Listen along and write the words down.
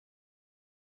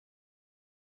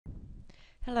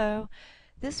Hello,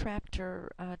 this Raptor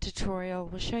tutorial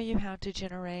will show you how to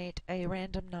generate a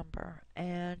random number.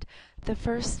 And the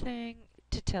first thing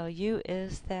to tell you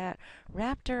is that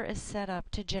Raptor is set up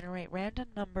to generate random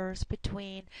numbers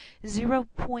between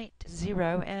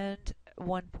 0.0 and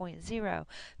 1.0.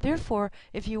 Therefore,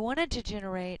 if you wanted to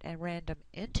generate a random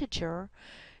integer,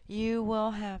 you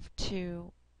will have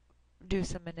to do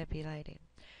some manipulating.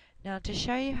 Now, to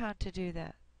show you how to do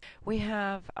that, we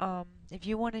have, if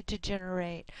you wanted to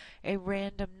generate a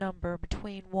random number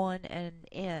between 1 and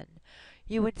n,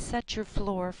 you would set your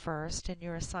floor first in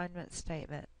your assignment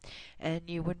statement, and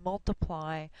you would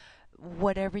multiply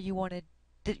whatever you wanted,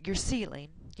 your ceiling,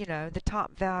 the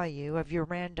top value of your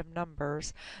random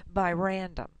numbers by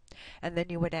random. And then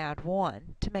you would add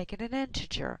 1 to make it an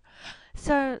integer.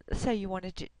 So, say you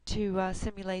wanted to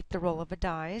simulate the roll of a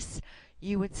dice,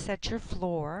 you would set your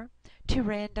floor to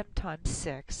random times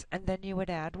 6, and then you would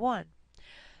add 1.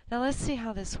 Now let's see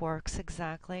how this works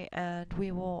exactly, and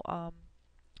we will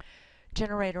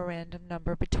generate a random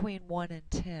number between 1 and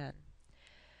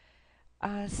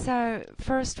 10. So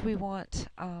first we want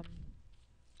an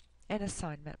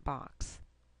assignment box.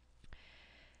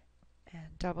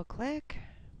 And double click.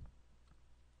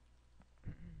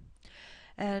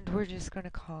 And we're just going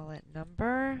to call it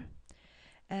number.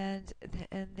 And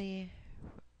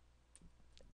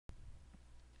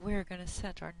we're going to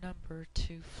set our number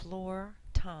to floor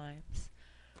times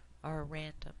our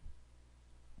random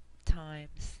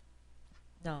times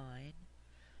 9.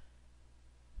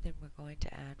 Then we're going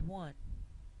to add 1.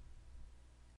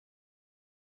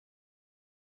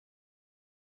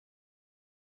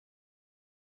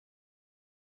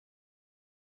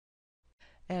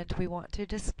 And we want to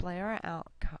display our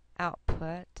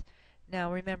output.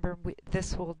 Now remember,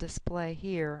 this will display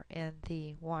here in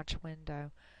the watch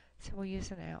window. So we'll use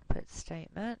an output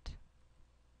statement.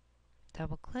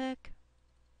 Double click.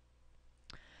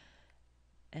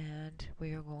 And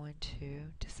we are going to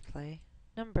display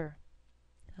number.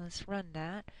 Now let's run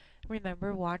that.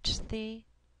 Remember, watch the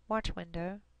watch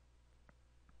window.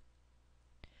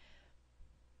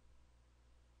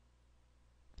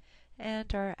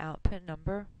 And our output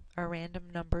number, our random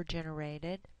number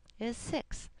generated, is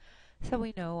 6. So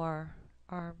we know our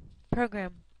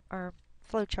program, our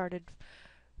flowcharted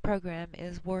program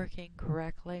is working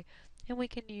correctly, and we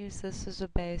can use this as a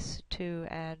base to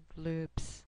add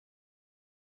loops